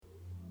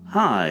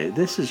Hi,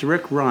 this is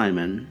Rick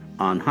Ryman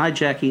on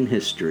Hijacking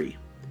History.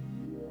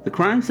 The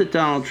crimes that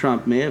Donald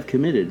Trump may have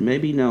committed may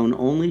be known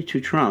only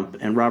to Trump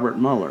and Robert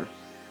Mueller,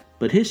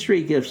 but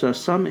history gives us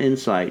some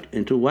insight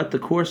into what the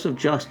course of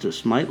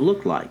justice might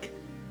look like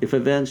if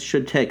events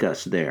should take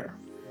us there.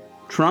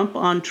 Trump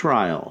on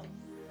trial.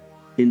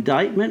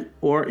 Indictment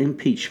or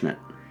impeachment?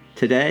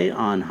 Today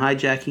on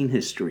Hijacking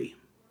History.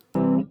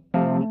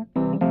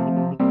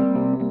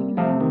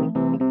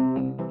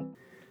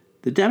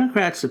 The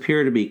Democrats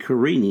appear to be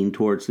careening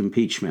towards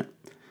impeachment.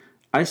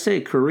 I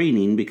say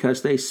careening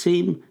because they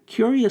seem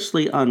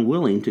curiously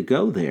unwilling to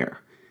go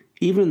there,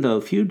 even though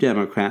few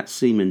Democrats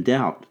seem in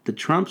doubt that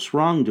Trump's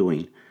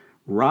wrongdoing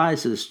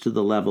rises to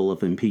the level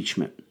of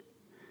impeachment.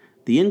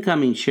 The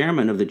incoming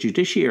chairman of the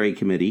Judiciary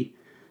Committee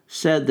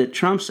said that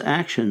Trump's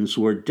actions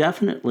were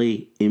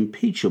definitely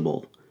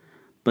impeachable,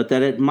 but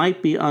that it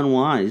might be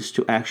unwise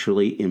to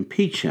actually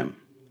impeach him.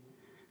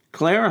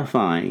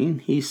 Clarifying,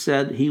 he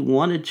said he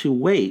wanted to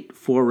wait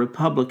for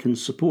Republican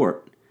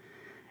support,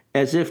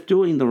 as if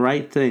doing the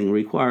right thing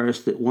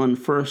requires that one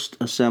first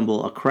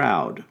assemble a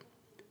crowd.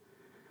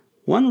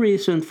 One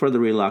reason for the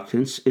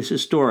reluctance is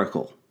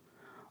historical.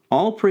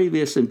 All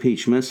previous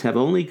impeachments have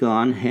only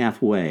gone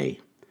halfway,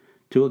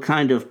 to a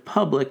kind of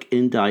public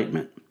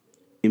indictment.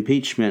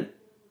 Impeachment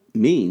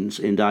means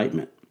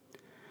indictment,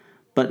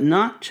 but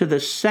not to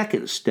the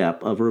second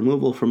step of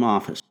removal from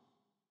office.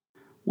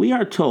 We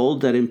are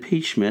told that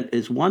impeachment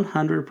is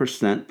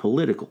 100%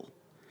 political.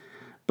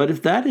 But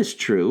if that is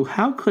true,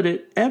 how could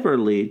it ever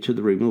lead to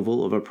the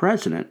removal of a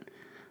president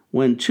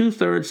when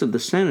 2/3 of the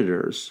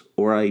senators,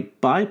 or a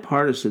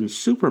bipartisan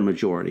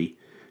supermajority,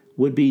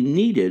 would be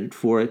needed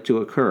for it to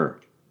occur?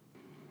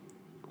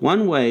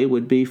 One way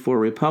would be for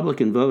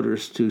Republican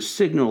voters to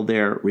signal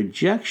their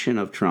rejection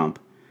of Trump,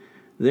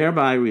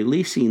 thereby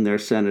releasing their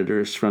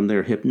senators from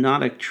their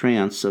hypnotic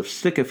trance of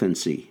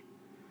sycophancy.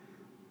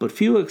 But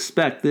few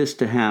expect this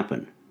to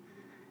happen,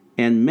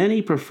 and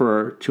many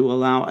prefer to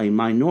allow a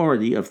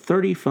minority of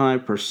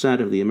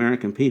 35% of the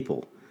American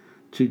people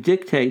to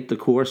dictate the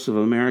course of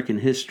American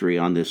history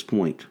on this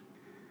point.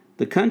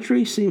 The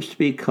country seems to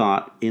be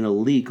caught in a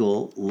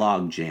legal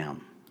logjam.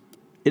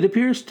 It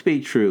appears to be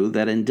true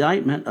that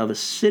indictment of a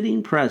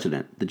sitting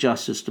president, the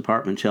Justice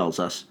Department tells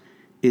us,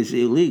 is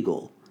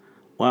illegal,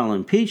 while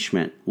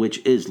impeachment,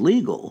 which is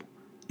legal,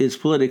 is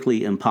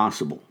politically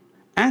impossible.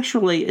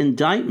 Actually,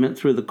 indictment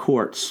through the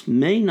courts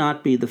may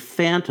not be the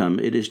phantom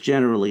it is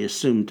generally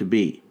assumed to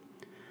be.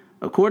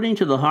 According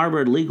to the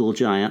Harvard legal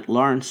giant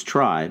Lawrence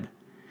Tribe,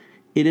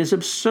 it is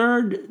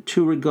absurd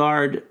to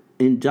regard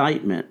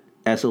indictment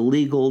as a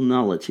legal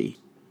nullity.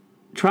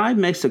 Tribe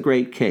makes a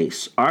great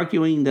case,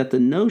 arguing that the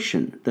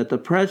notion that the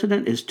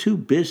president is too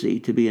busy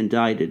to be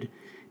indicted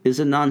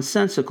is a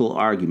nonsensical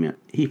argument.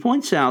 He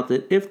points out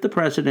that if the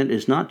president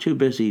is not too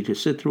busy to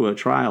sit through a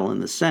trial in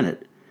the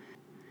Senate,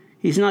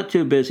 he's not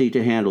too busy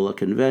to handle a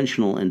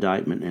conventional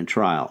indictment and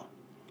trial.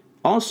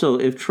 Also,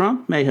 if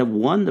Trump may have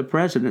won the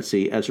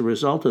presidency as a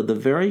result of the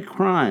very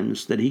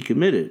crimes that he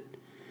committed,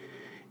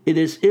 it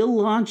is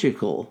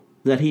illogical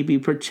that he be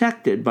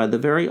protected by the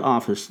very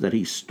office that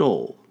he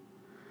stole.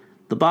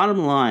 The bottom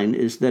line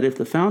is that if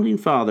the Founding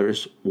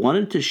Fathers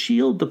wanted to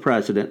shield the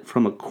president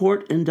from a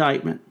court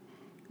indictment,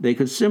 they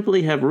could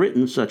simply have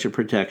written such a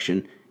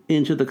protection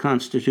into the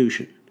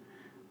Constitution.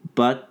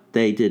 But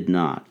they did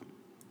not.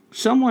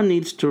 Someone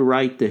needs to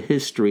write the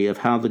history of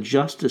how the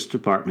Justice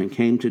Department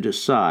came to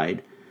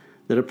decide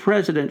that a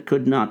president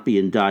could not be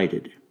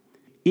indicted.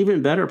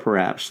 Even better,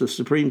 perhaps, the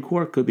Supreme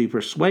Court could be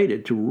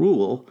persuaded to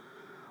rule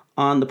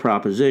on the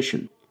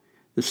proposition.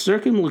 The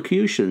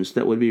circumlocutions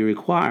that would be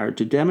required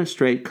to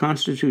demonstrate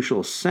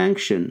constitutional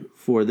sanction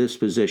for this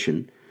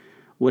position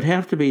would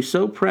have to be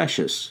so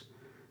precious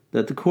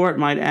that the court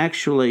might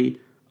actually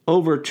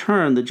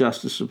overturn the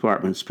Justice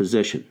Department's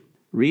position.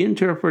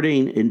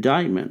 Reinterpreting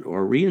indictment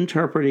or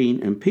reinterpreting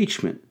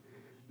impeachment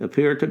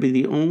appear to be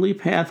the only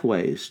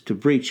pathways to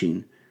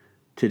breaching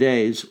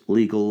today's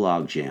legal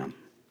logjam.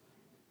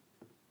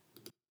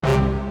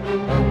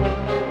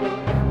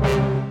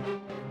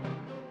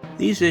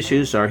 These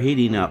issues are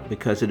heating up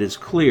because it is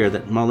clear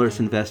that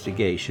Mueller's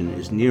investigation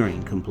is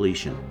nearing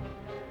completion.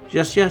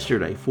 Just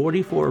yesterday,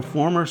 44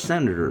 former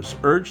senators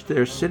urged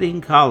their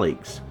sitting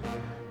colleagues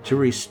to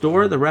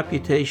restore the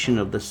reputation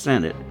of the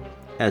Senate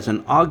as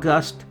an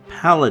august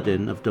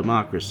paladin of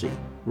democracy,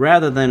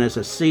 rather than as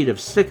a seat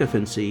of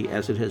sycophancy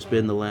as it has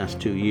been the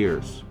last 2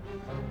 years.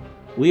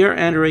 We are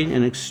entering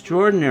an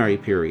extraordinary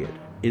period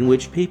in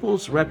which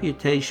people's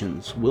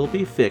reputations will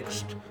be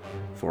fixed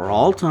for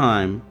all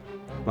time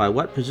by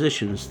what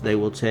positions they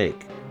will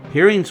take.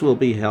 Hearings will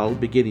be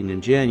held beginning in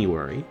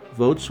January,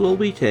 votes will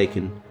be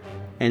taken,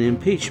 and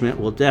impeachment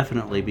will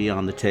definitely be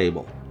on the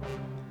table.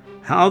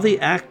 How the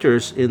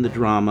actors in the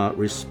drama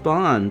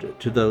respond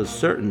to those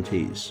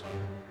certainties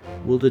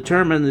will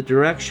determine the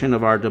direction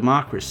of our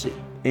democracy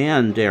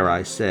and, dare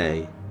I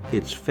say,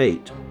 its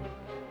fate.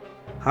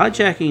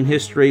 Hijacking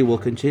History will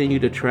continue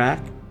to track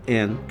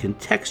and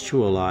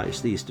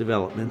contextualize these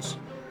developments,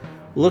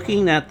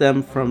 looking at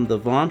them from the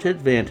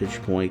vaunted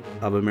vantage point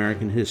of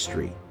American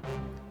history,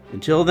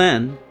 Until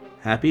then,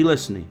 happy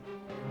listening.